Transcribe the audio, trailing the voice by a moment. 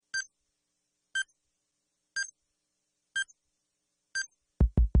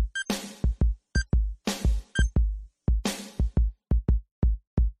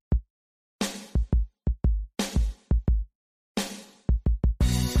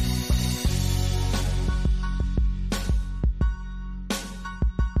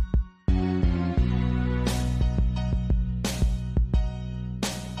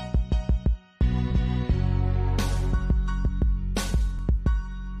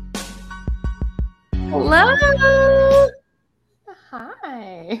Hello.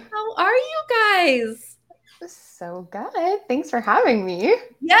 Hi. How are you guys? So good. Thanks for having me.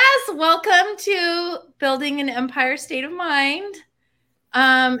 Yes, welcome to Building an Empire State of Mind.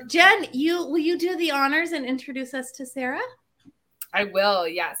 Jen, will you do the honors and introduce us to Sarah? I will,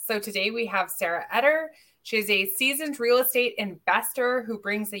 yes. So today we have Sarah Eder. She is a seasoned real estate investor who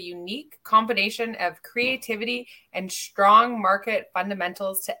brings a unique combination of creativity and strong market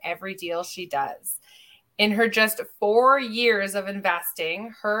fundamentals to every deal she does. In her just 4 years of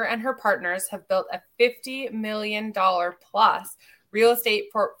investing, her and her partners have built a $50 million plus real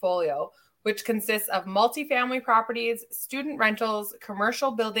estate portfolio, which consists of multifamily properties, student rentals,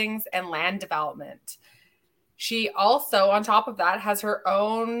 commercial buildings, and land development. She also, on top of that, has her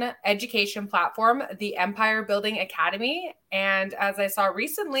own education platform, the Empire Building Academy. And as I saw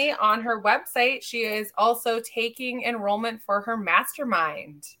recently on her website, she is also taking enrollment for her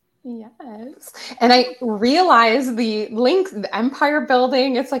mastermind. Yes. And I realized the link, the Empire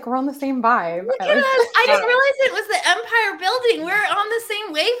Building, it's like we're on the same vibe. Look at us. I didn't realize it was the Empire Building. We're on the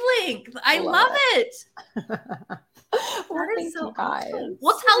same wavelength. I love it. Well, That is thank so you guys. awesome.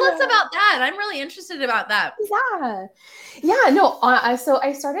 Well, tell us about that. I'm really interested about that. So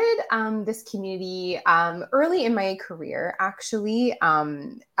I started this community early in my career. Actually,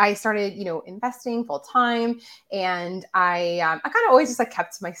 I started, investing full time, and I kind of always just like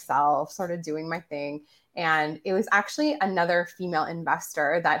kept to myself, sort of doing my thing. And it was actually another female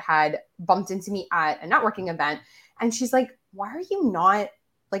investor that had bumped into me at a networking event, and she's like, "Why are you not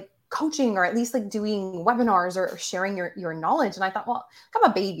coaching or at least like doing webinars or sharing your knowledge?" And I thought, well,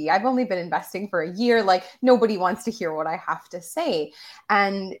 I'm a baby. I've only been investing for a year. Like nobody wants to hear what I have to say.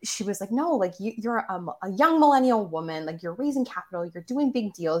 And she was like, no, like you're a young millennial woman, like you're raising capital, you're doing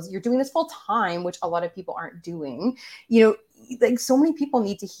big deals, you're doing this full time, which a lot of people aren't doing, like so many people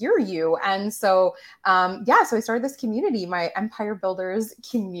need to hear you. And so, so I started this community, my Empire Builders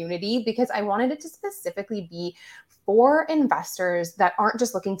community, because I wanted it to specifically be for investors that aren't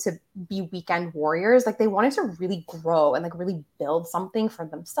just looking to be weekend warriors. Like they wanted to really grow and like really build something for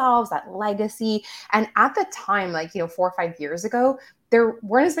themselves, that legacy. And at the time, 4 or 5 years ago, there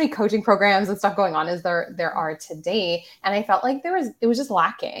weren't as many coaching programs and stuff going on as there are today. And I felt like it was just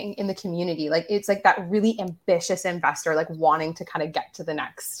lacking in the community. Like it's like that really ambitious investor, like wanting to kind of get to the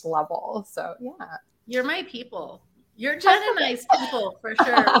next level. So yeah. You're my people. You're Jen and I's people for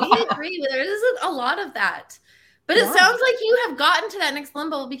sure. We agree. There isn't a lot of that. But it sounds like you have gotten to that next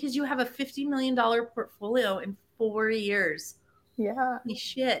level because you have a $50 million portfolio in 4 years. Yeah. Holy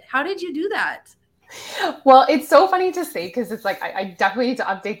shit. How did you do that? Well, it's so funny to say because it's like I definitely need to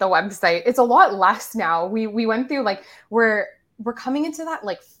update the website. It's a lot less now. We went through we're coming into that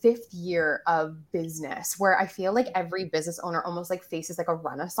fifth year of business where I feel like every business owner almost like faces like a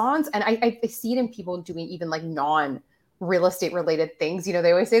renaissance. And I see it in people doing even like non-real estate related things.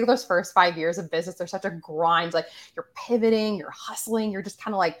 They always say those first 5 years of business are such a grind. Like you're pivoting, you're hustling, you're just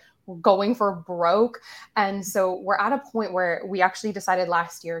kind of like going for broke. And so we're at a point where we actually decided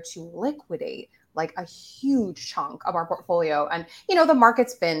last year to liquidate like a huge chunk of our portfolio. And, the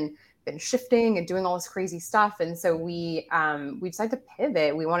market's been shifting and doing all this crazy stuff. And so we decided to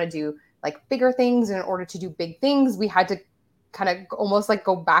pivot. We want to do like bigger things. And in order to do big things, we had to kind of almost like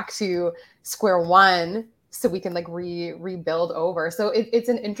go back to square one so we can like rebuild over. So it's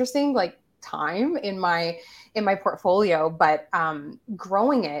an interesting like time in my portfolio, but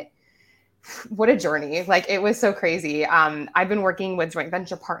growing it, what a journey. Like it was so crazy. I've been working with joint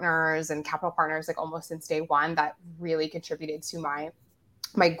venture partners and capital partners like almost since day one that really contributed to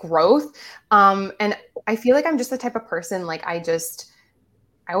my growth. And I feel like I'm just the type of person, like I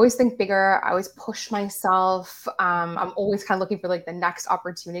always think bigger. I always push myself. I'm always kind of looking for like the next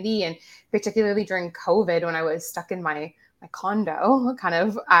opportunity. And particularly during COVID, when I was stuck in my condo kind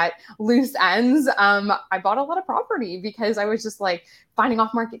of at loose ends, I bought a lot of property because I was just like finding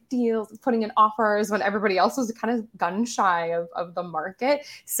off market deals, putting in offers when everybody else was kind of gun shy of the market.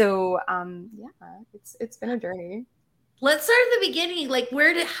 So it's been a journey. Let's start at the beginning. Like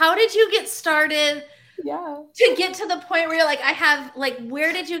how did you get started? Yeah. To get to the point where you're like,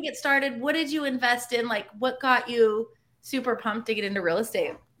 where did you get started? What did you invest in? Like what got you super pumped to get into real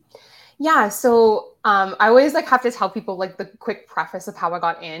estate? Yeah. So I always like have to tell people like the quick preface of how I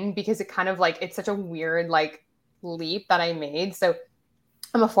got in because it kind of like, it's such a weird like leap that I made. So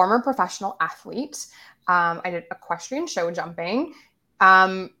I'm a former professional athlete. I did equestrian show jumping.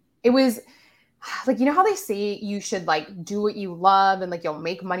 It was like, how they say you should like do what you love and like you'll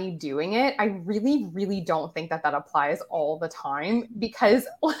make money doing it. I really, really don't think that applies all the time because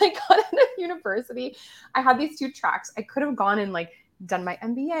like at university, I had these two tracks. I could have gone in like done my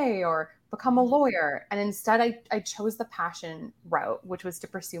MBA or become a lawyer. And instead I chose the passion route, which was to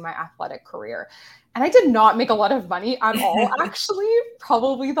pursue my athletic career. And I did not make a lot of money at all, actually,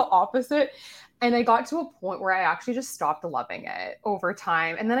 probably the opposite. And I got to a point where I actually just stopped loving it over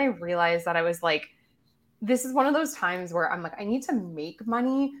time. And then I realized that I was like, this is one of those times where I'm like, I need to make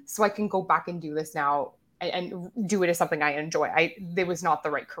money so I can go back and do this now and do it as something I enjoy. It was not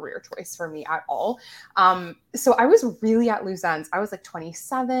the right career choice for me at all. So I was really at loose ends. I was like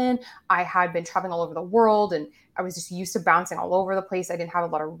 27. I had been traveling all over the world and I was just used to bouncing all over the place. I didn't have a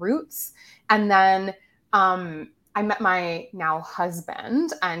lot of roots. And then I met my now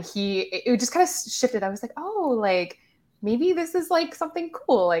husband and it just kind of shifted. I was like, oh, like, maybe this is like something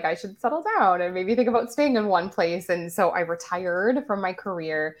cool. Like I should settle down and maybe think about staying in one place. And so I retired from my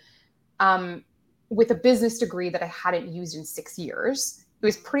career with a business degree that I hadn't used in 6 years. It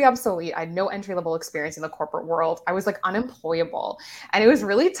was pretty obsolete. I had no entry-level experience in the corporate world. I was like unemployable. And it was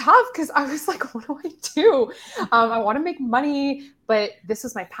really tough because I was like, what do I do? I want to make money, but this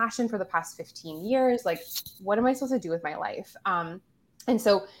was my passion for the past 15 years. Like, what am I supposed to do with my life? And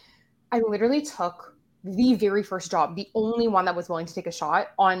so I literally took the very first job, the only one that was willing to take a shot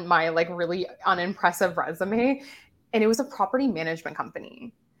on my like really unimpressive resume. And it was a property management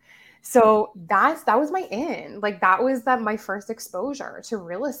company. So that was my in. Like that was my first exposure to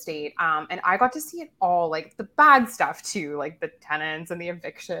real estate. And I got to see it all, like the bad stuff too, like the tenants and the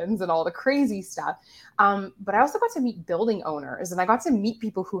evictions and all the crazy stuff. But I also got to meet building owners and I got to meet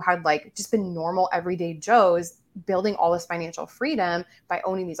people who had like just been normal everyday Joes building all this financial freedom by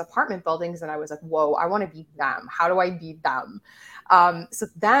owning these apartment buildings. And I was like, whoa, I want to be them. How do I be them? So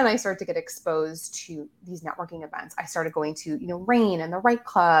then I started to get exposed to these networking events. I started going to, Rain and the Right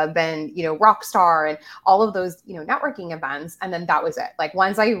Club and, Rockstar and all of those, networking events. And then that was it. Like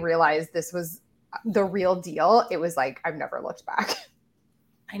once I realized this was the real deal, it was like, I've never looked back.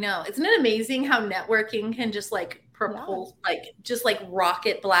 I know. Isn't it amazing how networking can just like propel, just like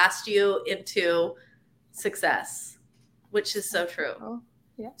rocket blast you into success, which is so true.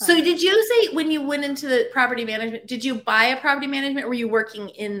 Yeah. So did you say when you went into the property management, did you buy a property management or were you working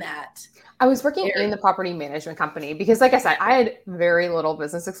in that? I was working in the property management company because like I said, I had very little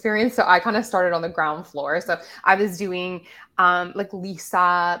business experience. So I kind of started on the ground floor. So I was doing like lease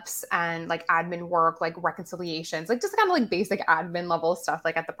ups and like admin work, like reconciliations, like just kind of like basic admin level stuff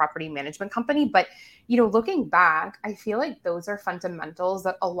like at the property management company. But, looking back, I feel like those are fundamentals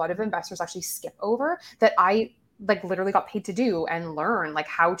that a lot of investors actually skip over that I like literally got paid to do and learn like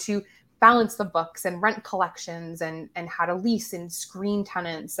how to balance the books and rent collections and how to lease and screen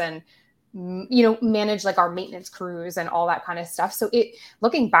tenants and manage like our maintenance crews and all that kind of stuff. So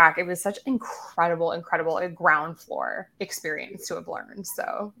looking back, it was such incredible ground floor experience to have learned.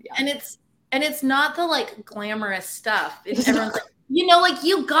 So yeah. And it's not the like glamorous stuff. Everyone's like, like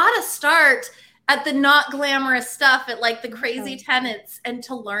you gotta start at the not glamorous stuff at like the crazy tenants and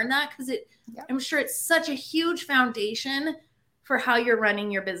to learn that because I'm sure it's such a huge foundation for how you're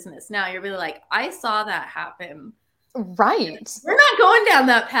running your business. Now you're really like, I saw that happen. Right. We're not going down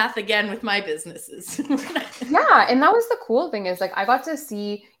that path again with my businesses. Yeah. And that was the cool thing is like, I got to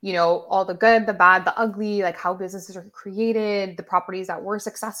see, all the good, the bad, the ugly, like how businesses are created, the properties that were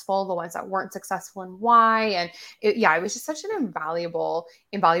successful, the ones that weren't successful and why. And it was just such an invaluable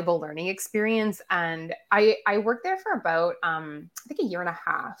learning experience. And I worked there for about, I think a year and a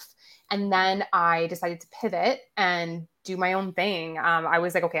half. And then I decided to pivot and do my own thing. I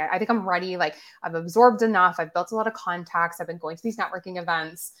was like, okay, I think I'm ready. Like I've absorbed enough. I've built a lot of contacts. I've been going to these networking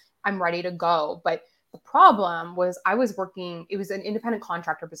events. I'm ready to go. But the problem was I was working, it was an independent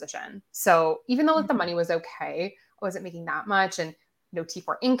contractor position. So even though like the money was okay, I wasn't making that much and no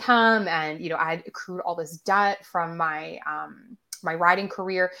T4 income. And, I had accrued all this debt from my riding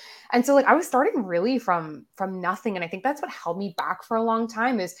career. And so like I was starting really from nothing. And I think that's what held me back for a long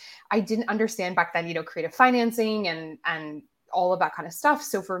time is I didn't understand back then, creative financing and all of that kind of stuff.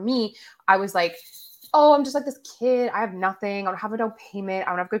 So for me, I was like, oh, I'm just like this kid. I have nothing. I don't have a down payment.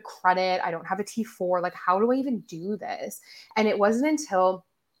 I don't have good credit. I don't have a T4. Like, how do I even do this? And it wasn't until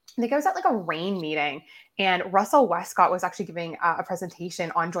I think I was at like a Rain meeting and Russell Westcott was actually giving a presentation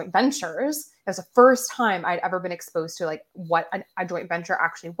on joint ventures. It was the first time I'd ever been exposed to like what a joint venture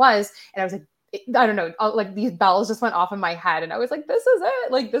actually was. And I was like, I don't know, like these bells just went off in my head. And I was like, this is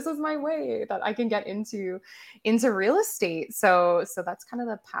it. Like, this is my way that I can get into real estate. So that's kind of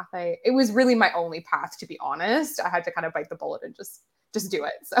the path it was really my only path, to be honest. I had to kind of bite the bullet and just do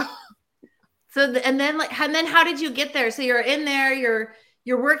it. And then how did you get there? So you're in there,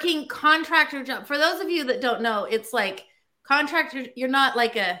 you're working contractor job. For those of you that don't know, it's like contractor, you're not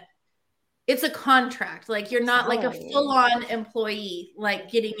like it's a contract. Like you're not like a full-on employee, like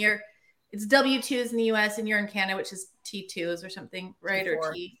getting it's W-2s in the US and you're in Canada, which is T2s or something, right? T4.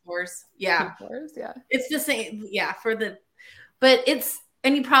 Or T4s. Yeah. T4s, yeah. It's the same. Yeah. But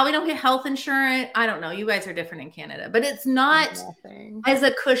and you probably don't get health insurance. I don't know. You guys are different in Canada, but it's not as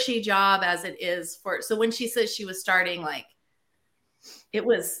a cushy job as it is so when she says she was starting, like it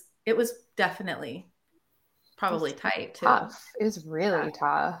was definitely probably tight too. Tough. It was really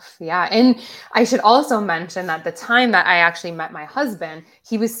tough. Yeah. And I should also mention that the time that I actually met my husband,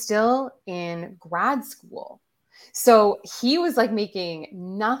 he was still in grad school. So he was like making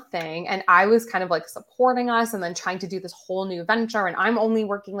nothing. And I was kind of like supporting us and then trying to do this whole new venture. And I'm only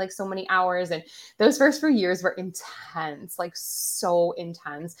working like so many hours. And those first few years were intense, like so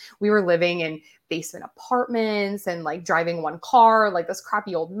intense. We were living in basement apartments and like driving one car, like this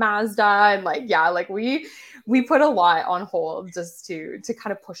crappy old Mazda. And like, yeah, like we put a lot on hold just to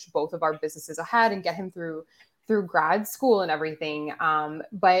kind of push both of our businesses ahead and get him through grad school and everything.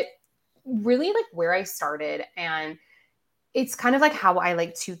 But really like where I started, and it's kind of like how I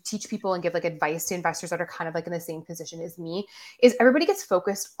like to teach people and give like advice to investors that are kind of like in the same position as me, is everybody gets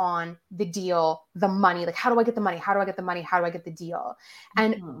focused on the deal, the money, like how do I get the money? How do I get the money? How do I get the deal?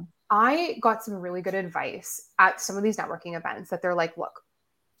 And I got some really good advice at some of these networking events that they're like, look,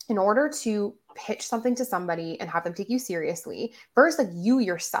 in order to pitch something to somebody and have them take you seriously, first, like you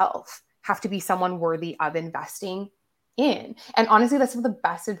yourself have to be someone worthy of investing in. And honestly, that's some of the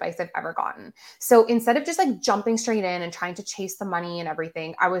best advice I've ever gotten. So instead of just like jumping straight in and trying to chase the money and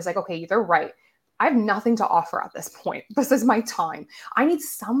everything, I was like, okay, they're right. I have nothing to offer at this point. This is my time. I need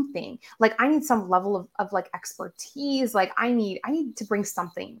something. Like I need some level of like expertise. Like I need to bring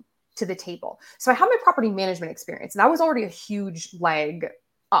something to the table. So I have my property management experience, and that was already a huge leg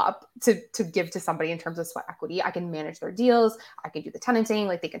up to give to somebody in terms of sweat equity. I can manage their deals. I can do the tenanting.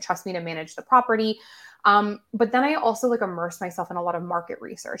 Like they can trust me to manage the property. But then I also like immersed myself in a lot of market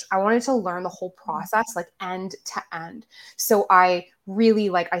research. I wanted to learn the whole process, like end to end. So I really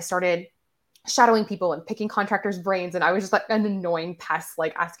I started shadowing people and picking contractors' brains. And I was just like an annoying pest,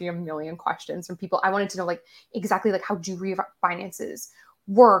 like asking a million questions from people. I wanted to know like exactly like how jewelry finances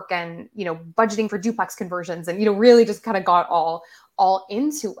work and, budgeting for duplex conversions, and, really just kind of got all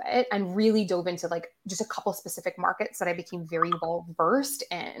into it and really dove into like just a couple specific markets that I became very well versed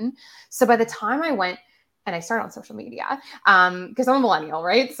in. So by the time I went and I started on social media, because I'm a millennial,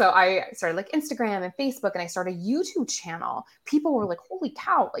 right? So I started like Instagram and Facebook, and I started a YouTube channel. People were like, holy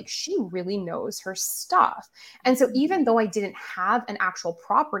cow, like she really knows her stuff. And so even though I didn't have an actual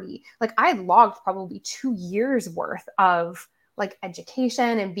property, like I had logged probably 2 years worth of like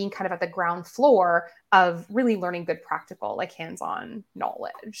education and being kind of at the ground floor of really learning good practical, like hands-on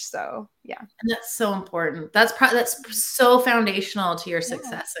knowledge. So yeah. And that's so important. That's so foundational to your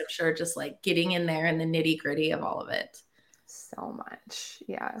success. I'm sure, just like getting in there and the nitty gritty of all of it. So much.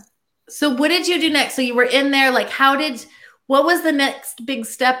 Yeah. So what did you do next? So you were in there, like what was the next big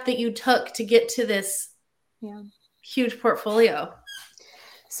step that you took to get to this huge portfolio?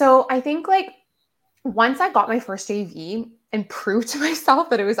 So I think like once I got my first JV and proved to myself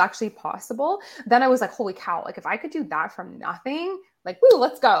that it was actually possible, then I was like, holy cow, like if I could do that from nothing, like, woo,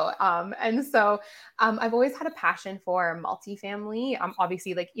 let's go. And so I've always had a passion for multifamily.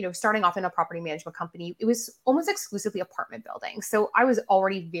 Obviously, like, starting off in a property management company, it was almost exclusively apartment buildings. So I was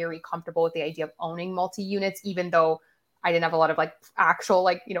already very comfortable with the idea of owning multi-units, even though I didn't have a lot of like actual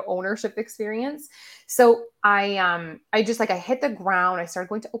ownership experience. So I just like I hit the ground. I started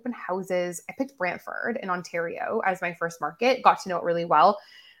going to open houses. I picked Brantford in Ontario as my first market, got to know it really well.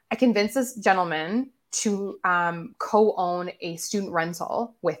 I convinced this gentleman to co-own a student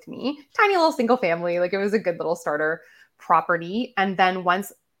rental with me, tiny little single family. Like it was a good little starter property. And then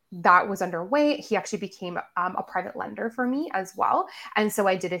once that was underway, he actually became a private lender for me as well. And so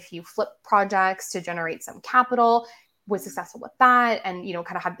I did a few flip projects to generate some capital, was successful with that, and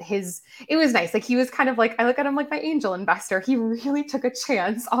kind of had it was nice. Like he was kind of like, I look at him like my angel investor. He really took a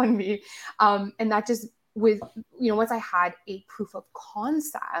chance on me, and that just was once I had a proof of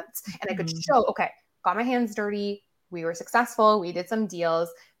concept and I could show, okay, got my hands dirty, we were successful, we did some deals,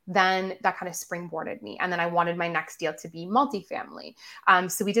 then that kind of springboarded me. And then I wanted my next deal to be multifamily,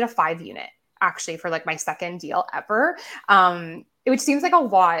 so we did a 5-unit actually for like my second deal ever, which seems like a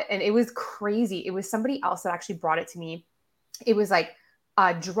lot. And it was crazy. It was somebody else that actually brought it to me. It was like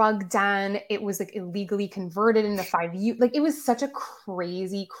a drug den. It was like illegally converted into 5U. Like it was such a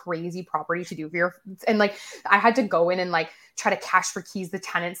crazy, crazy property to do. And like I had to go in and like try to cash for keys the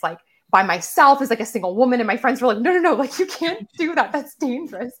tenants like by myself as like a single woman. And my friends were like, no, like you can't do that. That's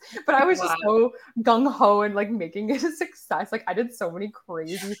dangerous. But I was just so gung ho and like making it a success. Like I did so many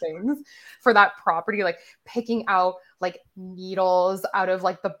crazy things for that property, like picking out like needles out of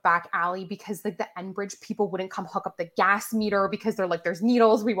like the back alley because like the Enbridge people wouldn't come hook up the gas meter because they're like, there's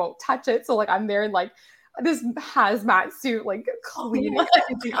needles, we won't touch it. So like I'm there in like this hazmat suit, like cleaning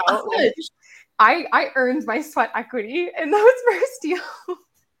everything out. Like, I earned my sweat equity in those first deals.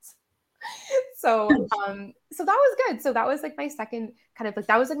 So that was good. So that was like my second kind of like,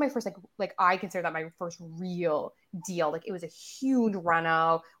 that was like my first, like I consider that my first real deal. Like it was a huge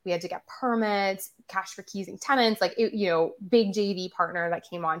reno. We had to get permits, cash for keys and tenants, like, it, you know, big JV partner that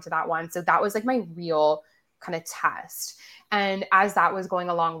came on to that one. So that was like my real kind of test. And as that was going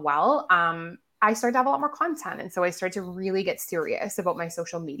along well, I started to have a lot more content. And so I started to really get serious about my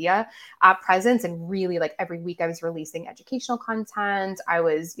social media presence. And really like every week I was releasing educational content. I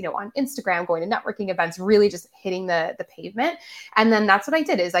was, you know, on Instagram, going to networking events, really just hitting the pavement. And then that's what I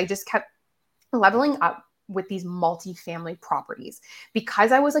did is I just kept leveling up with these multifamily properties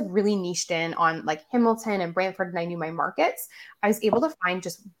because I was like really niched in on like Hamilton and Brantford and I knew my markets. I was able to find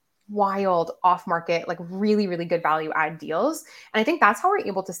just wild off market, like really, really good value add deals. And I think that's how we're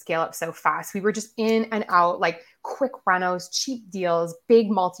able to scale up so fast. We were just in and out, like quick renos, cheap deals, big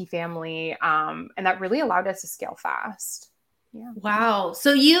multifamily. And that really allowed us to scale fast. Yeah. Wow.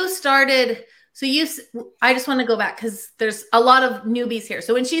 So I just want to go back because there's a lot of newbies here.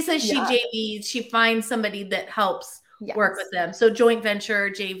 So when she says she JVs, she finds somebody that helps work with them. So joint venture,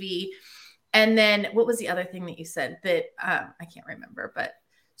 JV. And then what was the other thing that you said that I can't remember, but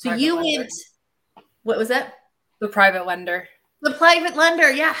so private you lender. Went, what was that? The private lender. The private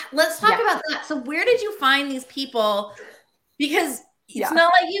lender. Yeah. Let's talk about that. So where did you find these people? Because it's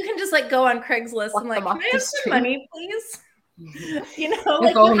not like you can just like go on Craigslist and like, can I have some money, please? You know,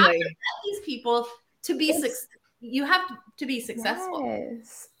 like you have to get these people to be successful. You have to be successful.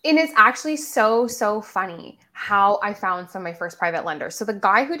 Yes. And it's actually so funny how I found some of my first private lenders. So the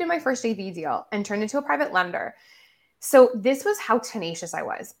guy who did my first JV deal and turned into a private lender. So this was how tenacious I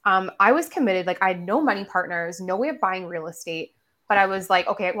was. I was committed. Like I had no money partners, no way of buying real estate, but I was like,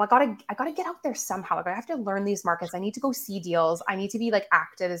 okay, well, I gotta get out there somehow. Like I have to learn these markets. I need to go see deals. I need to be like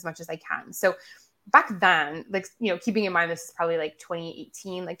active as much as I can. So back then, like, you know, keeping in mind, this is probably like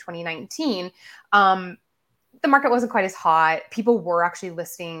 2018, like 2019, the market wasn't quite as hot. People were actually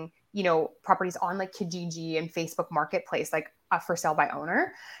listing, you know, properties on like Kijiji and Facebook Marketplace, like for sale by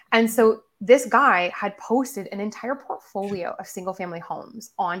owner. And so this guy had posted an entire portfolio of single family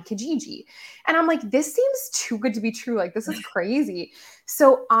homes on Kijiji. And I'm like, this seems too good to be true. Like, this is crazy.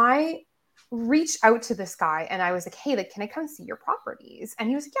 So I reached out to this guy and I was like, hey, like, can I come see your properties? And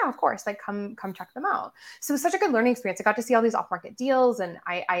he was like, yeah, of course. Like, come check them out. So it was such a good learning experience. I got to see all these off-market deals and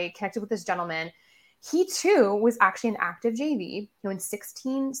I connected with this gentleman. He too was actually an active JV, you know, in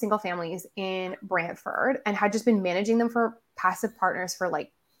 16 single families in Brantford and had just been managing them for passive partners for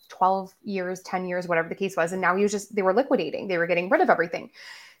like 12 years, 10 years, whatever the case was. And now they were liquidating. They were getting rid of everything.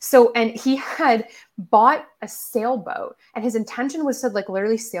 So, and he had bought a sailboat and his intention was to like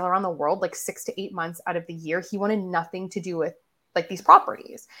literally sail around the world, like 6 to 8 months out of the year. He wanted nothing to do with like these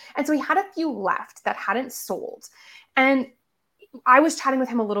properties. And so he had a few left that hadn't sold. And I was chatting with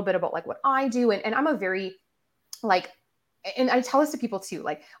him a little bit about like what I do. And I'm a very like, and I tell this to people too,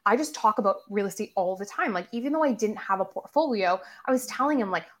 like I just talk about real estate all the time. Like, even though I didn't have a portfolio, I was telling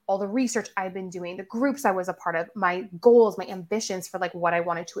him like all the research I've been doing, the groups I was a part of, my goals, my ambitions for like what I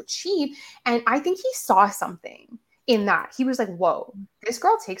wanted to achieve. And I think he saw something in that. He was like, whoa, this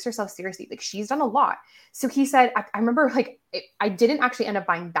girl takes herself seriously. Like, she's done a lot. So he said, I remember like, I didn't actually end up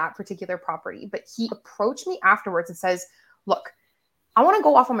buying that particular property, but he approached me afterwards and says, look, I want to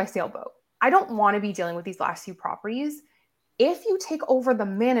go off on my sailboat. I don't want to be dealing with these last few properties. If you take over the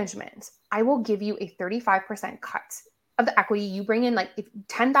management, I will give you a 35% cut of the equity. You bring in like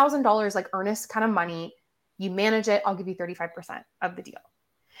 $10,000, like earnest kind of money, you manage it, I'll give you 35% of the deal.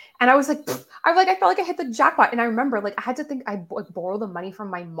 And I was like, I felt like I hit the jackpot. And I remember like, I had to think I'd like borrow the money from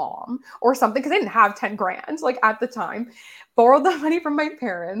my mom or something, because I didn't have 10 grand like at the time, borrowed the money from my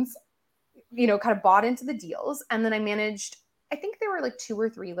parents, you know, kind of bought into the deals. And then I managed, I think there were like 2 or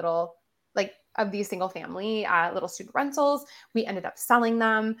 3 little like of these single family little student rentals. We ended up selling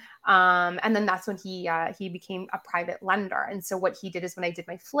them. And then that's when he became a private lender. And so what he did is when I did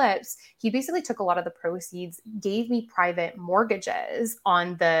my flips, he basically took a lot of the proceeds, gave me private mortgages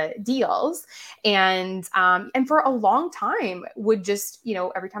on the deals. And for a long time would just, you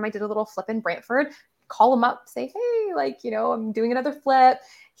know, every time I did a little flip in Brantford, call him up, say, hey, like, you know, I'm doing another flip.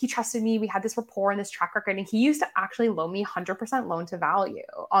 He trusted me. We had this rapport and this track record. And he used to actually loan me 100% loan to value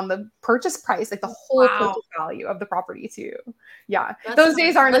on the purchase price, like the whole purchase value of the property too. Yeah. Those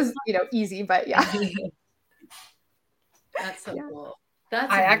days aren't as, you know, easy, but yeah. That's so cool.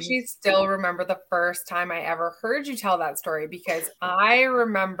 I actually still remember the first time I ever heard you tell that story, because I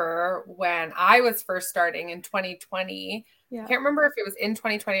remember when I was first starting in 2020. I can't remember if it was in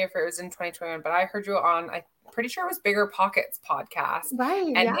 2020 or if it was in 2021, but I heard you on, I'm pretty sure it was Bigger Pockets podcast.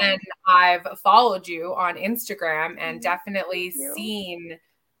 Right. And then I've followed you on Instagram and definitely seen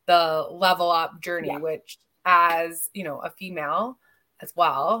the level up journey, which, as you know, a female as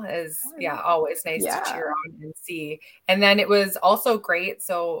well, is always nice to cheer on and see. And then it was also great.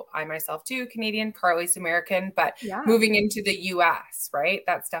 So I myself too, Canadian, Carly's American, but moving into the US, right?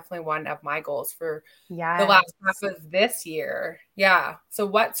 That's definitely one of my goals for the last half of this year. Yeah. So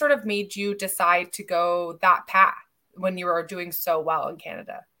what sort of made you decide to go that path when you were doing so well in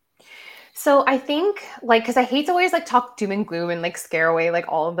Canada? So I think, like, because I hate to always like talk doom and gloom and like scare away like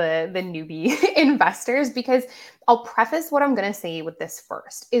all the newbie investors, because I'll preface what I'm going to say with this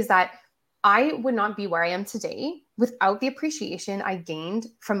first, is that I would not be where I am today without the appreciation I gained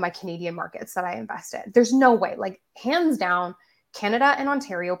from my Canadian markets that I invested. There's no way, like, hands down, Canada and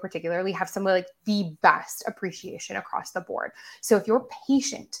Ontario particularly have some of like the best appreciation across the board. So if you're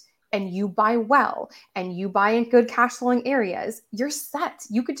patient and you buy well and you buy in good cash flowing areas, you're set.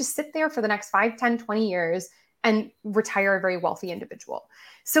 You could just sit there for the next 5, 10, 20 years and retire a very wealthy individual.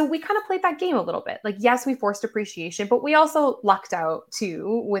 So we kind of played that game a little bit. Like, yes, we forced appreciation, but we also lucked out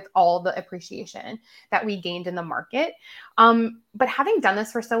too with all the appreciation that we gained in the market. But having done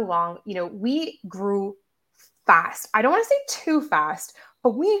this for so long, you know, we grew fast. I don't want to say too fast,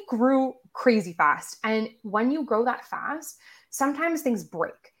 but we grew crazy fast. And when you grow that fast, sometimes things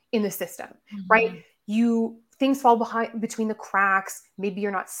break in the system, right? Things fall between the cracks. Maybe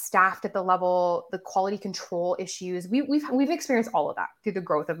you're not staffed at the level, the quality control issues. We've experienced all of that through the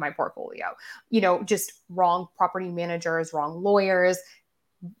growth of my portfolio. You know, just wrong property managers, wrong lawyers.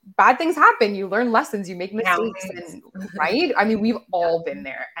 Bad things happen. You learn lessons. You make mistakes, and, right? I mean, we've all been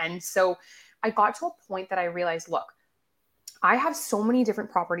there. And so I got to a point that I realized, look, I have so many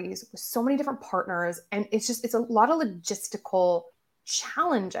different properties with so many different partners, and it's a lot of logistical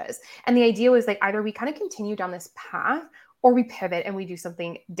challenges. And the idea was like, either we kind of continue down this path or we pivot and we do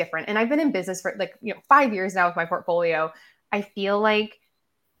something different. And I've been in business for 5 years now with my portfolio. I feel like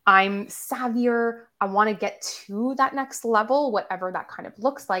I'm savvier. I want to get to that next level, whatever that kind of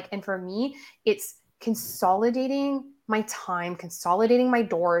looks like. And for me, it's consolidating my time, consolidating my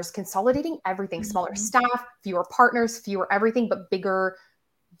doors, consolidating everything, smaller staff, fewer partners, fewer everything, but bigger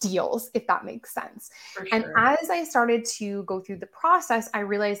deals, if that makes sense. Sure. And as I started to go through the process, I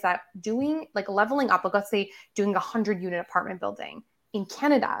realized that doing like leveling up, like let's say doing 100-unit apartment building in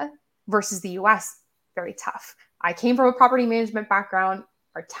Canada versus the US, very tough. I came from a property management background.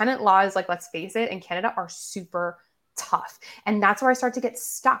 Our tenant laws, like, let's face it, in Canada are super tough. And that's where I started to get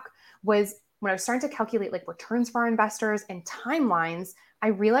stuck, was when I was starting to calculate like returns for our investors and timelines. I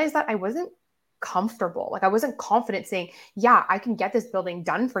realized that I wasn't comfortable. Like, I wasn't confident saying, yeah, I can get this building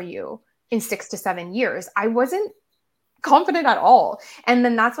done for you in 6 to 7 years. I wasn't confident at all. And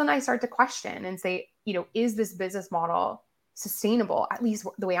then that's when I start to question and say, you know, is this business model sustainable, at least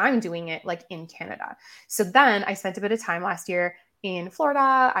the way I'm doing it, like in Canada? So then I spent a bit of time last year in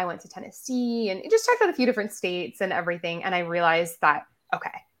Florida. I went to Tennessee and just checked out a few different states and everything. And I realized that,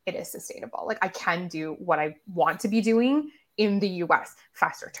 okay, it is sustainable. Like, I can do what I want to be doing in the US,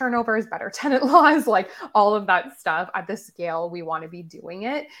 faster turnovers, better tenant laws, like all of that stuff at the scale we want to be doing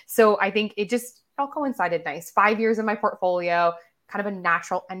it. So I think it all coincided nice. 5 years in my portfolio, kind of a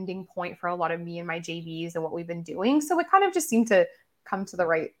natural ending point for a lot of me and my JVs and what we've been doing. So it kind of just seemed to come to the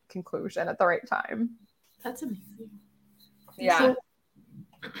right conclusion at the right time. That's amazing. Yeah.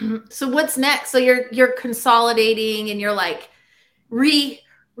 So what's next? So you're consolidating and you're like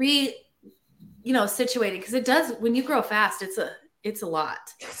situating, because it does, when you grow fast, it's a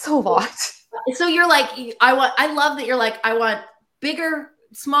lot. It's a lot. So you're like, I love that you're like, I want bigger,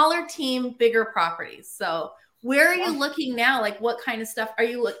 smaller team, bigger properties. So where are you looking now? Like, what kind of stuff are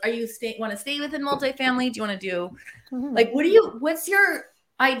you want to stay within multifamily? Do you want to do like, what's your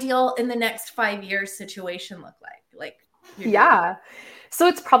ideal in the next 5 years situation look like? Like, yeah. So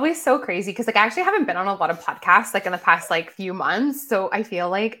it's probably so crazy because like I actually haven't been on a lot of podcasts like in the past like few months. So I feel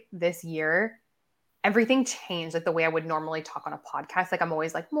like this year everything changed, like the way I would normally talk on a podcast. Like I'm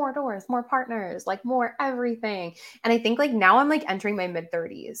always like more doors, more partners, like more everything. And I think like now I'm like entering my mid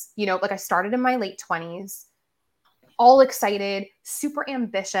 30s, you know, like I started in my late 20s. all excited, super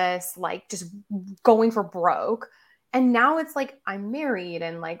ambitious, like just going for broke. And now it's like I'm married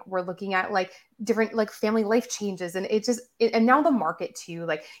and like we're looking at like different like family life changes, and and now the market too,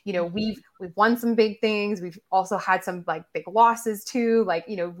 like, you know, we've won some big things. We've also had some like big losses too, like,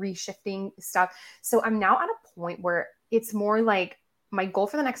 you know, reshifting stuff. So I'm now at a point where it's more like my goal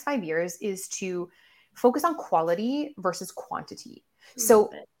for the next 5 years is to focus on quality versus quantity.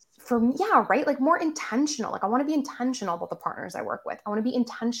 So for me, yeah, right. Like more intentional. Like I want to be intentional about the partners I work with. I want to be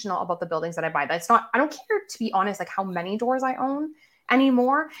intentional about the buildings that I buy. That's not, I don't care, to be honest, like how many doors I own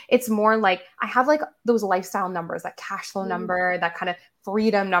anymore. It's more like I have like those lifestyle numbers, that cash flow number, that kind of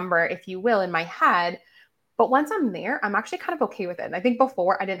freedom number, if you will, in my head. But once I'm there, I'm actually kind of okay with it. And I think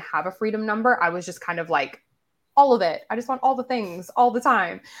before I didn't have a freedom number. I was just kind of like all of it. I just want all the things all the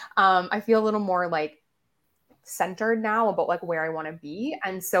time. I feel a little more like centered now about like where I want to be.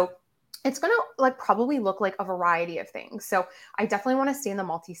 And so it's going to like probably look like a variety of things. So I definitely want to stay in the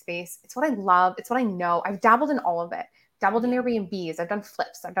multi space. It's what I love. It's what I know. I've dabbled in all of it. Dabbled in Airbnbs. I've done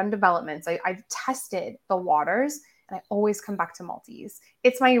flips. I've done developments. I've tested the waters, and I always come back to multis.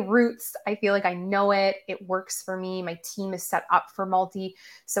 It's my roots. I feel like I know it. It works for me. My team is set up for multi.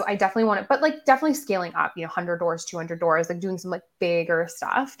 So I definitely want it, but like definitely scaling up, you know, 100 doors, 200 doors, like doing some like bigger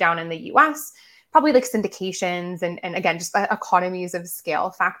stuff down in the US. Probably like syndications and again, just economies of scale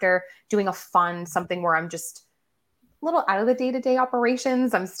factor, doing a fund, something where I'm just a little out of the day-to-day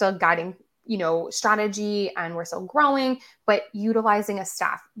operations. I'm still guiding, you know, strategy, and we're still growing, but utilizing a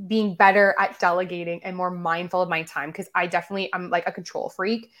staff, being better at delegating and more mindful of my time. Cause I'm like a control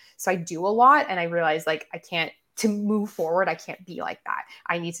freak. So I do a lot, and I realize like to move forward, I can't be like that.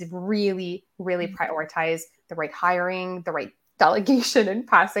 I need to really, really prioritize the right hiring, the right delegation, and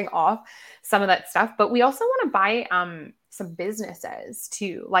passing off some of that stuff. But we also want to buy some businesses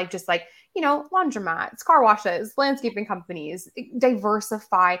too, like just like, you know, laundromats, car washes, landscaping companies,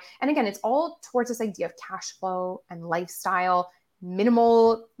 diversify. And again, it's all towards this idea of cash flow and lifestyle,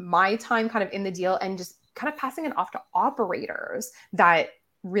 minimal my time kind of in the deal, and just kind of passing it off to operators that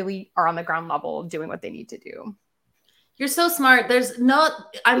really are on the ground level doing what they need to do. You're so smart. There's no,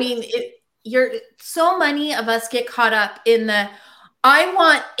 I mean, so many of us get caught up in I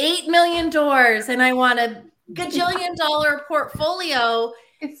want 8 million doors and I want a gajillion dollar portfolio.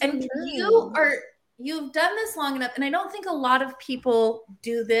 And you've done this long enough. And I don't think a lot of people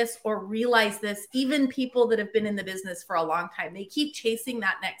do this or realize this, even people that have been in the business for a long time. They keep chasing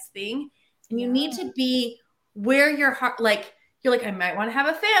that next thing. And you need to be where your heart, like, you're like, I might want to have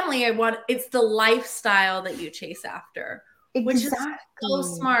a family. It's the lifestyle that you chase after, which is so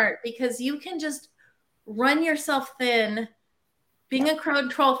smart, because you can just run yourself thin. Being a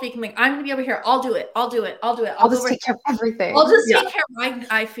control freak, I'm going to be over here. I'll do it. I'll just take care of everything. I'll just take care of,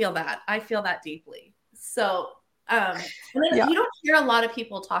 I feel that. I feel that deeply. So, you don't hear a lot of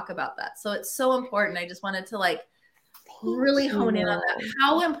people talk about that. So it's so important. I just wanted to like really hone in on that.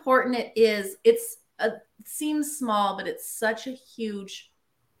 How important it is. It seems small, but it's such a huge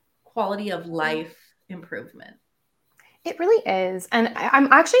quality of life improvement. It really is. And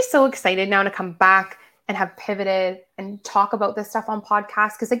I'm actually so excited now to come back and have pivoted and talk about this stuff on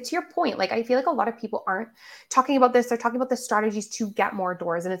podcasts. Cause like to your point, like I feel like a lot of people aren't talking about this. They're talking about the strategies to get more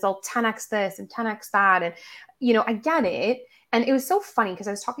doors, and it's all 10x this and 10x that. And, you know, I get it. And it was so funny because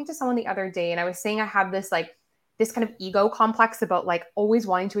I was talking to someone the other day, and I was saying I have this like this kind of ego complex about like always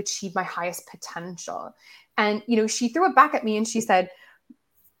wanting to achieve my highest potential. And, you know, she threw it back at me and she said,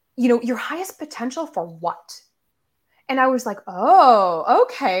 you know, your highest potential for what? And I was like, oh,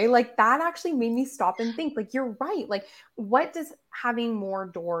 okay. Like that actually made me stop and think, like, you're right. Like, what does having more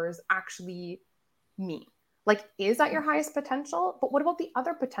doors actually mean? Like, is that your highest potential? But what about the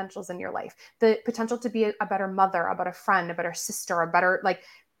other potentials in your life? The potential to be a better mother, a better friend, a better sister, a better like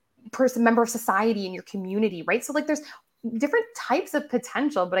member of society in your community, right? So like there's different types of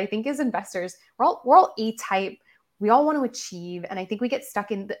potential, but I think as investors, we're all A-type. We all want to achieve. And I think we get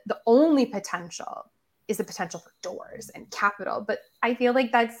stuck in the only potential is the potential for doors and capital. But I feel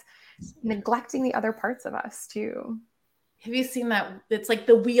like that's neglecting the other parts of us too. Have you seen that? It's like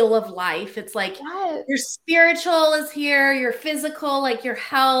the wheel of life. It's like your spiritual is here, your physical, like your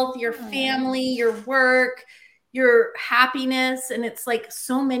health, your family, your work, your happiness. And it's like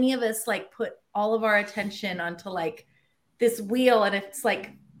so many of us like put all of our attention onto like this wheel, and it's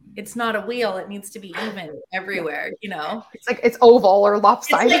like it's not a wheel. It needs to be even everywhere, you know? It's like it's oval or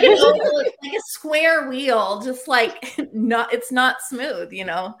lopsided. It's like a square wheel, just like it's not smooth, you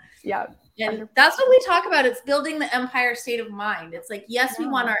know? Yeah. And that's what we talk about. It's building the empire state of mind. It's like, yes, we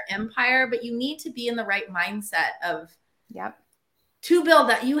want our empire, but you need to be in the right mindset of to build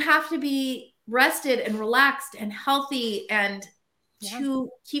that. You have to be rested and relaxed and healthy and to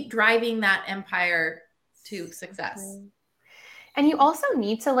keep driving that empire to success. And you also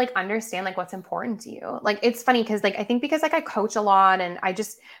need to like understand like what's important to you. Like it's funny because like I think because like I coach a lot and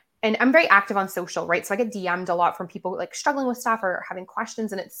and I'm very active on social, right? So I get DM'd a lot from people like struggling with stuff or having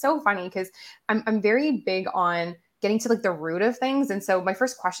questions. And it's so funny because I'm very big on getting to like the root of things. And so my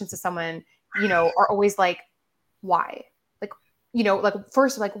first questions to someone, you know, are always like, why? Like, you know, like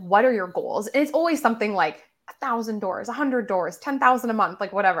first, like, what are your goals? And it's always something like $1,000, $100, 10,000 a month,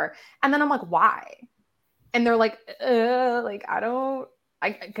 like whatever. And then I'm like, why? And they're like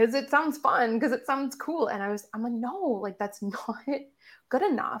because it sounds fun, because it sounds cool. And I'm like, no, like that's not good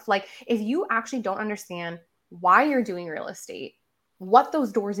enough. Like if you actually don't understand why you're doing real estate, what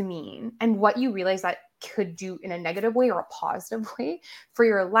those doors mean, and what you realize that could do in a negative way or a positive way for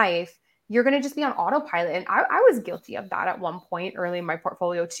your life, you're going to just be on autopilot. And I was guilty of that at one point early in my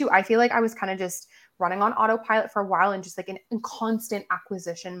portfolio too. I feel like I was kind of just running on autopilot for a while and just like in constant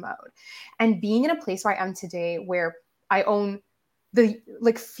acquisition mode. And being in a place where I am today, where I own the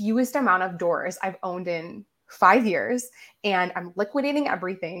like fewest amount of doors I've owned in 5 years, and I'm liquidating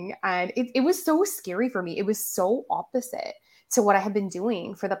everything. And it was so scary for me. It was so opposite to what I had been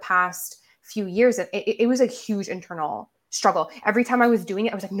doing for the past few years. And it was a huge internal struggle. Every time I was doing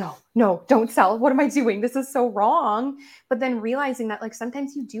it, I was like, no, don't sell. What am I doing? This is so wrong. But then realizing that like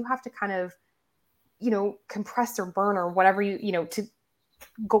sometimes you do have to kind of, you know, compress or burn or whatever you know, to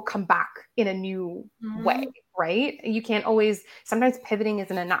come back in a new way, right? You can't always, sometimes pivoting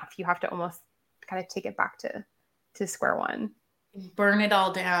isn't enough. You have to almost kind of take it back to square one. Burn it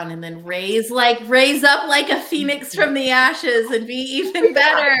all down and then raise up like a phoenix from the ashes and be even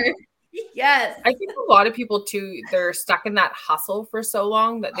better. Yes. I think a lot of people too, they're stuck in that hustle for so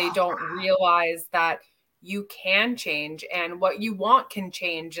long that they don't realize that you can change and what you want can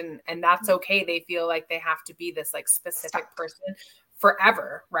change. And that's okay. They feel like they have to be this like specific person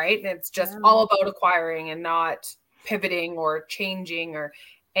forever, right? And it's just all about acquiring and not pivoting or changing or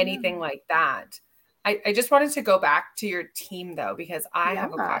anything like that. I just wanted to go back to your team though, because I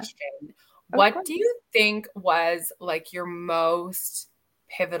have a question. What do you think was like your most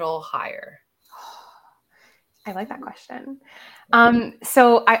pivotal hire? I like that question.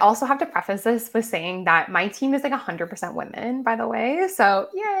 So I also have to preface this with saying that my team is like 100% women, by the way. So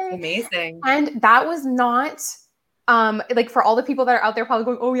yay. Amazing. And that was not like for all the people that are out there probably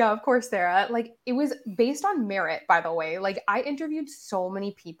going, oh yeah, of course, Sarah. Like it was based on merit, by the way. Like I interviewed so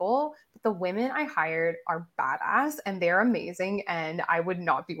many people, but the women I hired are badass and they're amazing. And I would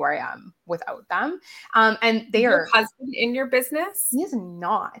not be where I am without them. And they are. Your husband in your business? He is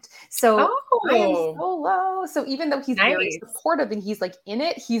not. So I am so low. So even though he's very supportive and he's like in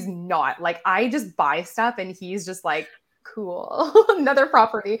it, he's not. Like I just buy stuff and he's just like, cool. Another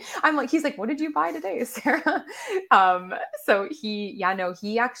property. He's like, what did you buy today, Sarah? So he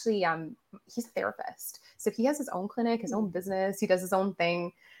actually, he's a therapist. So he has his own clinic, his own business. He does his own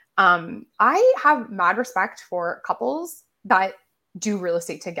thing. I have mad respect for couples that do real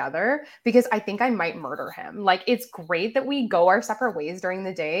estate together because I think I might murder him. Like it's great that we go our separate ways during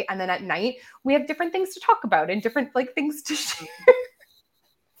the day. And then at night we have different things to talk about and different like things to share.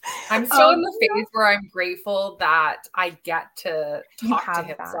 I'm still in the phase where I'm grateful that I get to talk to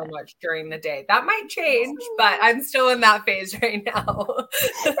him so much during the day. That might change, but I'm still in that phase right now.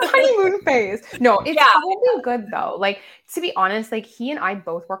 The honeymoon phase. No, it's probably good though. Like to be honest, like he and I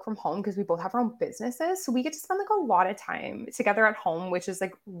both work from home because we both have our own businesses. So we get to spend like a lot of time together at home, which is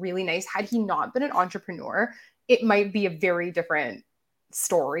like really nice. Had he not been an entrepreneur, it might be a very different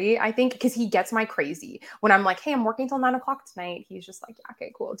story, I think, because he gets my crazy when I'm like, hey, I'm working till 9:00 tonight. He's just like, yeah,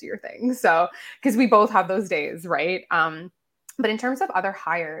 okay, cool, do your thing. So because we both have those days, right? But in terms of other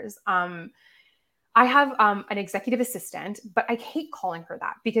hires, I have an executive assistant, but I hate calling her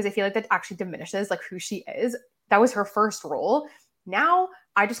that because I feel like that actually diminishes like who she is. That was her first role. Now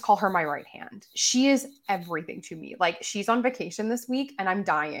I just call her my right hand. She is everything to me. Like she's on vacation this week and I'm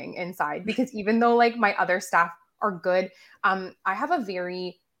dying inside because even though like my other staff are good. I have a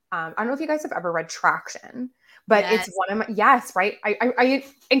very, I don't know if you guys have ever read Traction, but it's one of my, right? I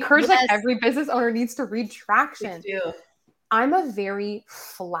encourage like every business owner needs to read Traction. I'm a very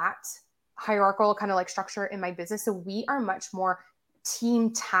flat hierarchical kind of like structure in my business. So we are much more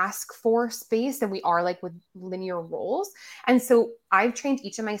team task force based than we are like with linear roles. And so I've trained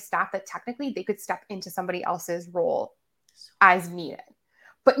each of my staff that technically they could step into somebody else's role as needed.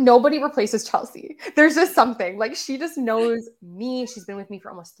 But nobody replaces Chelsea. There's just something like she just knows me. She's been with me for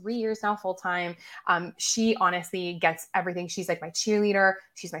almost 3 years now, full time. She honestly gets everything. She's like my cheerleader.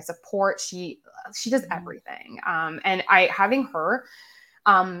 She's my support. She does everything. And having her,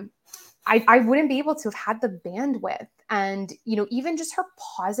 I wouldn't be able to have had the bandwidth. And, you know, even just her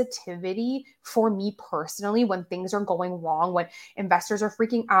positivity for me personally, when things are going wrong, when investors are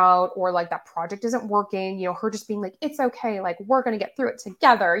freaking out or like that project isn't working, you know, her just being like, it's okay. Like, we're going to get through it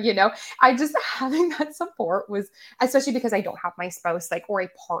together. You know, I just having that support was, especially because I don't have my spouse, like, or a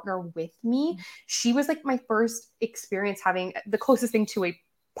partner with me. She was like my first experience having the closest thing to a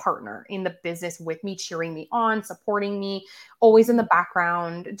partner in the business with me, cheering me on, supporting me, always in the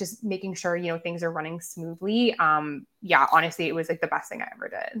background, just making sure, you know, things are running smoothly. Yeah, honestly, it was like the best thing I ever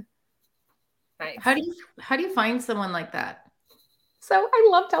did. Nice. How do you find someone like that? So I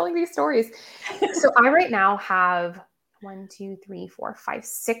love telling these stories. So I right now have 1, 2, 3, 4, 5,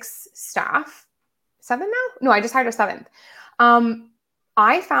 6 staff. 7 now? No, I just hired a 7th.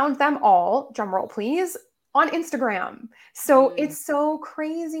 I found them all, drum roll please, on Instagram. So it's so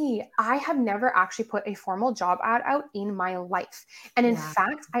crazy. I have never actually put a formal job ad out in my life. And in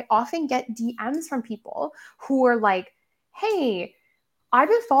fact, I often get DMs from people who are like, hey, I've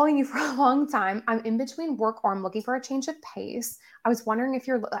been following you for a long time. I'm in between work or I'm looking for a change of pace. I was wondering if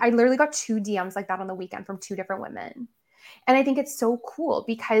I literally got 2 DMs like that on the weekend from 2 different women. And I think it's so cool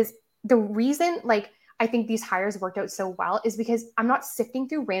because the reason, like, I think these hires worked out so well is because I'm not sifting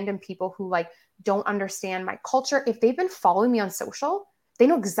through random people who like don't understand my culture. If they've been following me on social, they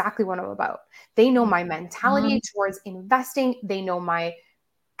know exactly what I'm about. They know my mentality towards investing. They know my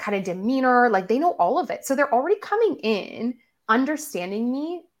kind of demeanor. Like, they know all of it. So they're already coming in understanding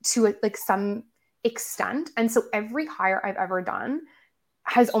me to like some extent. And so every hire I've ever done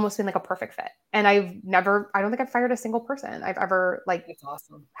has almost been like a perfect fit. And I don't think I've fired a single person I've ever like That's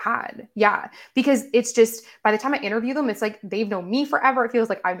awesome. had. Yeah. Because it's just, by the time I interview them, it's like they've known me forever. It feels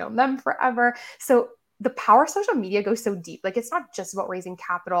like I've known them forever. So the power of social media goes so deep. Like, it's not just about raising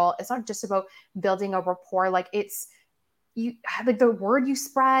capital. It's not just about building a rapport. Like, it's, you like the word you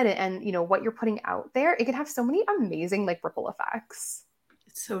spread and you know what you're putting out there, it can have so many amazing like ripple effects.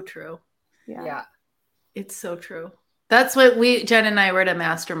 It's so true. Yeah. It's so true. That's what Jen and I were at a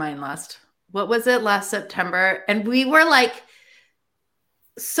mastermind last September. And we were like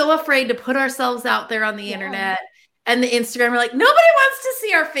so afraid to put ourselves out there on the internet and the Instagram. We're like, nobody wants to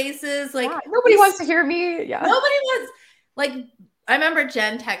see our faces. Like, nobody wants to hear me. Nobody wants, like, I remember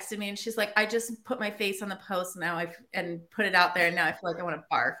Jen texted me and she's like, I just put my face on the post now and put it out there. And now I feel like I want to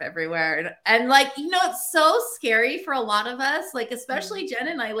barf everywhere. And like, you know, it's so scary for a lot of us, like, especially Jen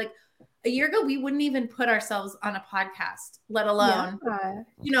and I, like a year ago, we wouldn't even put ourselves on a podcast, let alone,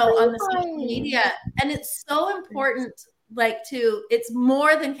 you know, on the social media. And it's so important, like, it's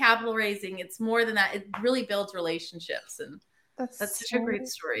more than capital raising. It's more than that. It really builds relationships. And that's such a great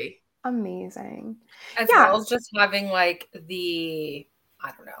story. Amazing. As well as just having like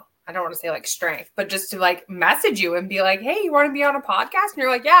I don't want to say like strength, but just to like message you and be like, hey, you want to be on a podcast? And you're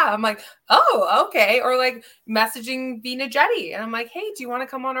like, yeah. I'm like, oh, okay. Or like messaging Vina Jetty. And I'm like, hey, do you want to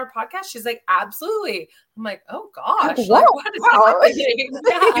come on our podcast? She's like, absolutely. I'm like, oh gosh. Like, what is happening?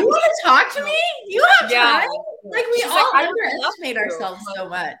 You want to talk to me? You have time? Like, we all underestimate ourselves so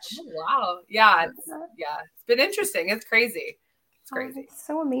much. Oh, wow. Yeah. It's been interesting. It's crazy. Crazy. Oh,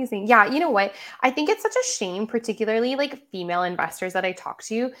 so amazing. Yeah. You know what? I think it's such a shame, particularly like female investors that I talk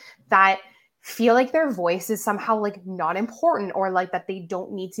to, that feel like their voice is somehow like not important or like that they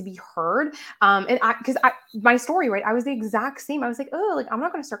don't need to be heard. Because my story, right? I was the exact same. I was like, oh, like, I'm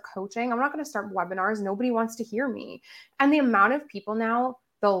not going to start coaching. I'm not going to start webinars. Nobody wants to hear me. And the amount of people now,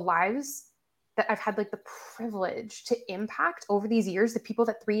 the lives that I've had like the privilege to impact over these years, the people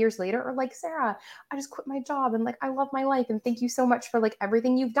that 3 years later are like, Sarah, I just quit my job and like, I love my life. And thank you so much for like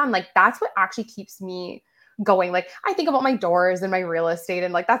everything you've done. Like, that's what actually keeps me going. Like, I think about my doors and my real estate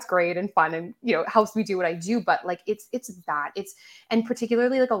and like, that's great and fun. And, you know, it helps me do what I do. But like, and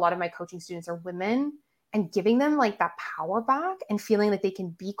particularly like a lot of my coaching students are women, and giving them like that power back and feeling like they can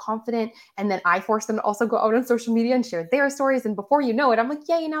be confident. And then I force them to also go out on social media and share their stories. And before you know it, I'm like,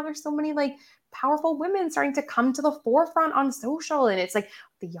 yay, now there's so many like powerful women starting to come to the forefront on social. And it's like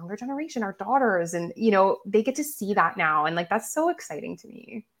the younger generation, our daughters, and, you know, they get to see that now. And like, that's so exciting to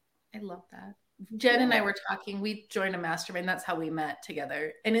me. I love that. Jen and I were talking, we joined a mastermind. That's how we met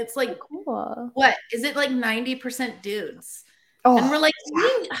together. And it's like, cool. What is it, like 90% dudes? Oh, and we're like,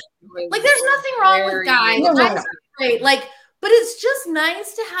 like, there's nothing wrong with guys. No. Great. Like, but it's just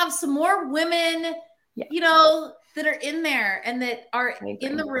nice to have some more women, you know, that are in there and that are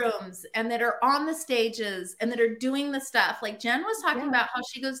in the rooms and that are on the stages and that are doing the stuff. Like Jen was talking about how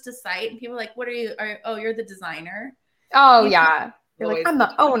she goes to site and people are like, what are you? Oh, you're the designer. Oh, yeah. You're like, I'm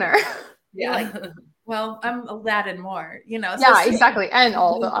the owner. Yeah. Like, well, I'm that and more, you know. So exactly. And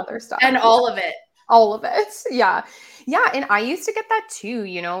all the other stuff. And all of it. All of it. Yeah. Yeah. And I used to get that too,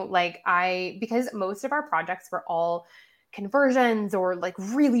 like because most of our projects were all conversions or like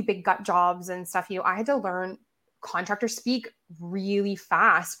really big gut jobs and stuff, I had to learn contractor speak really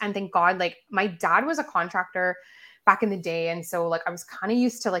fast. And thank God, like my dad was a contractor back in the day. And so like I was kind of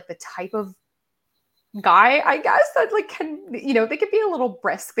used to like the type of guy, I guess, that like they can be a little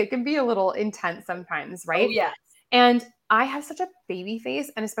brisk. They can be a little intense sometimes, right? Oh, yeah. And I have such a baby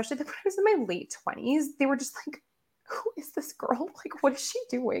face, and especially when I was in my late 20s, they were just like, who is this girl? Like, what is she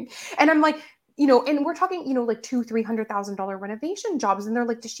doing? And I'm like, and we're talking, like $200,000-$300,000 renovation jobs. And they're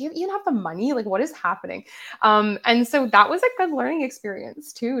like, does she even have the money? Like, what is happening? And so that was a good learning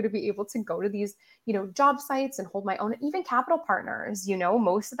experience too, to be able to go to these, job sites and hold my own, even capital partners,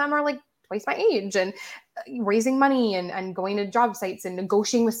 most of them are like twice my age, and raising money and going to job sites and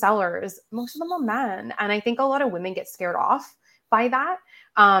negotiating with sellers. Most of them are men. And I think a lot of women get scared off by that.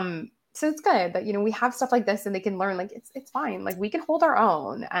 So it's good that, we have stuff like this and they can learn, like, it's fine. Like we can hold our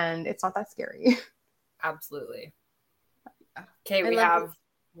own and it's not that scary. Absolutely. Okay. We have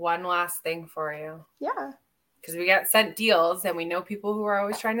one last thing for you. Yeah. Because we get sent deals and we know people who are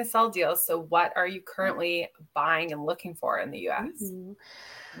always trying to sell deals. So what are you currently buying and looking for in the US?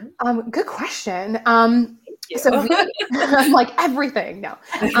 Good question. So I'm like everything. No.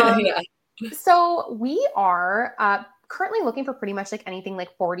 Yeah. So we are currently looking for pretty much like anything like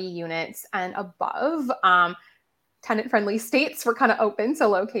 40 units and above. Tenant-friendly states, we're kind of open to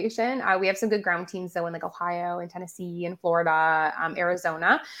location. We have some good ground teams though in like Ohio and Tennessee and Florida,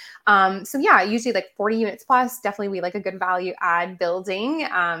 Arizona. So yeah, usually like 40 units plus. Definitely we like a good value add building.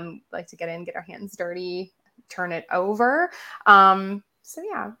 Like to get in, get our hands dirty, turn it over. So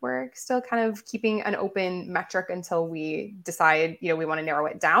yeah, we're still kind of keeping an open metric until we decide, we want to narrow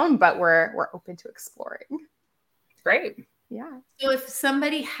it down, but we're open to exploring. Great. Yeah. So if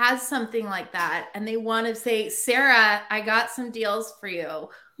somebody has something like that and they want to say, Sarah, I got some deals for you.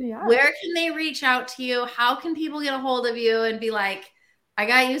 Yeah. Where can they reach out to you? How can people get a hold of you and be like, I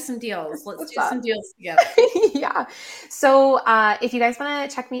got you some deals. Let's do some deals together. Yeah. So if you guys want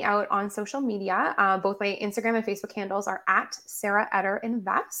to check me out on social media, both my Instagram and Facebook handles are at Sarah Eder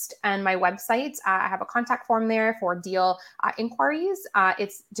Invest. And my website, I have a contact form there for deal inquiries.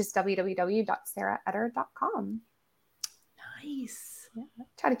 It's just www.saraheder.com. Nice. Yeah.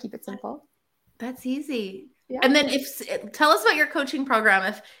 Try to keep it simple. That's easy. Yeah. And then tell us about your coaching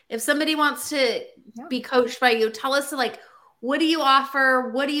program. If somebody wants to be coached by you, tell us like, what do you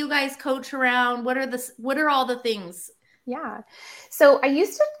offer? What do you guys coach around? What are all the things? Yeah. So I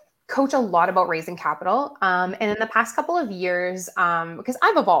used to coach a lot about raising capital. And in the past couple of years, because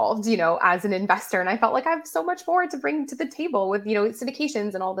I've evolved, as an investor, and I felt like I have so much more to bring to the table with,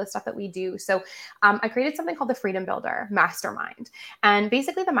 syndications and all the stuff that we do. So I created something called the Freedom Builder Mastermind. And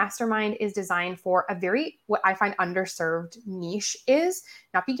basically the mastermind is designed for a what I find underserved niche is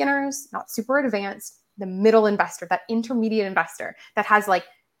not beginners, not super advanced, the middle investor, that intermediate investor that has like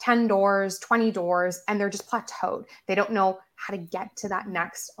 10 doors, 20 doors, and they're just plateaued. They don't know how to get to that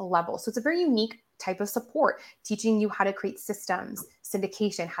next level. So it's a very unique type of support, teaching you how to create systems,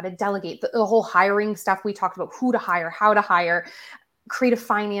 syndication, how to delegate, the whole hiring stuff we talked about, who to hire, how to hire, creative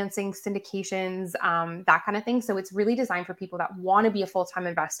financing, syndications, that kind of thing. So it's really designed for people that want to be a full-time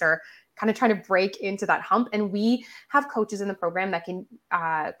investor, kind of trying to break into that hump. And we have coaches in the program that can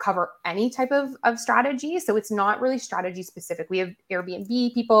cover any type of strategy. So it's not really strategy specific. We have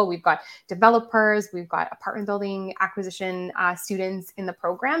Airbnb people, we've got developers, we've got apartment building acquisition students in the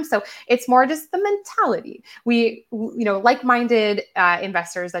program. So it's more just the mentality. We, like-minded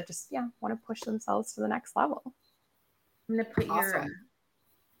investors that just, want to push themselves to the next level. I'm going to put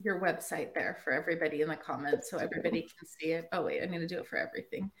your website there for everybody in the comments so everybody can see it. Oh, wait, I'm going to do it for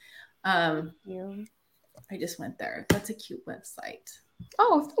everything. I just went there. That's a cute website.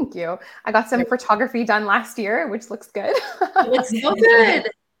 Oh, thank you. I got some photography done last year, which looks good. It looks so good.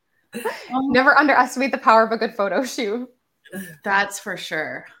 Never underestimate the power of a good photo shoot. That's for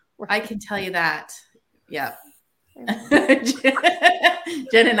sure. I can tell you that. Yeah.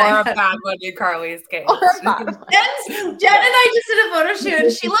 Jen and I. Or a bad one in Carly's case. Jen and I just did a photo shoot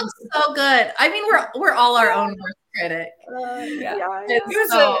and she looks so good. I mean, we're all our own worst critic.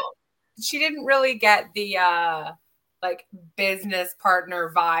 She didn't really get the like business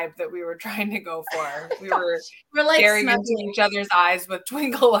partner vibe that we were trying to go for. We're like staring into each other's eyes with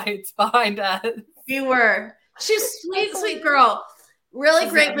twinkle lights behind us. We were. She's sweet girl. Really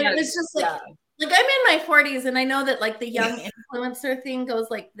great, but it was just like like I'm in my 40s and I know that like the young influencer thing goes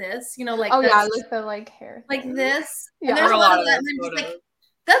like this, like like the like hair like thing. This. Yeah, and there's a lot of that. And I'm just like,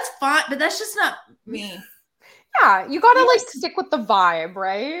 that's fine, but that's just not me. Yeah, you gotta like stick with the vibe,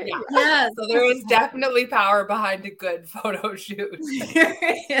 right? Yeah. Yes. So there is definitely power behind a good photo shoot. There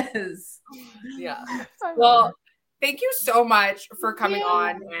is. Yeah. I love Well, it. thank you so much for coming Yeah.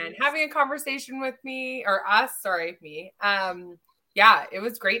 on and having a conversation with me or us. Sorry, me. Yeah, it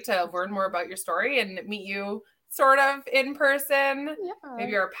was great to learn more about your story and meet you sort of in person. Yeah.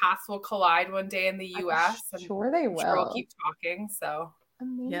 Maybe our paths will collide one day in the US. I'm sure they I'm sure we'll will. keep talking. So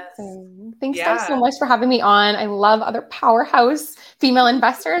Amazing. Yes. Thanks guys so much for having me on. I love other powerhouse female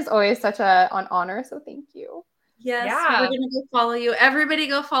investors. Always such an honor. So thank you. Yes, Yeah. we're gonna go follow you. Everybody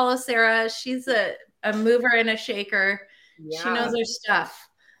go follow Sarah. She's a mover and a shaker. Yeah. She knows her stuff.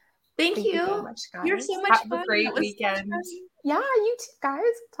 Thank you. So much, guys. You're so much Have fun. a great That was so much weekend. fun. Yeah, you too, guys.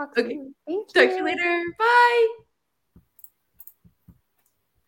 Talk Okay. soon. Thank Talk you. to you later. Bye.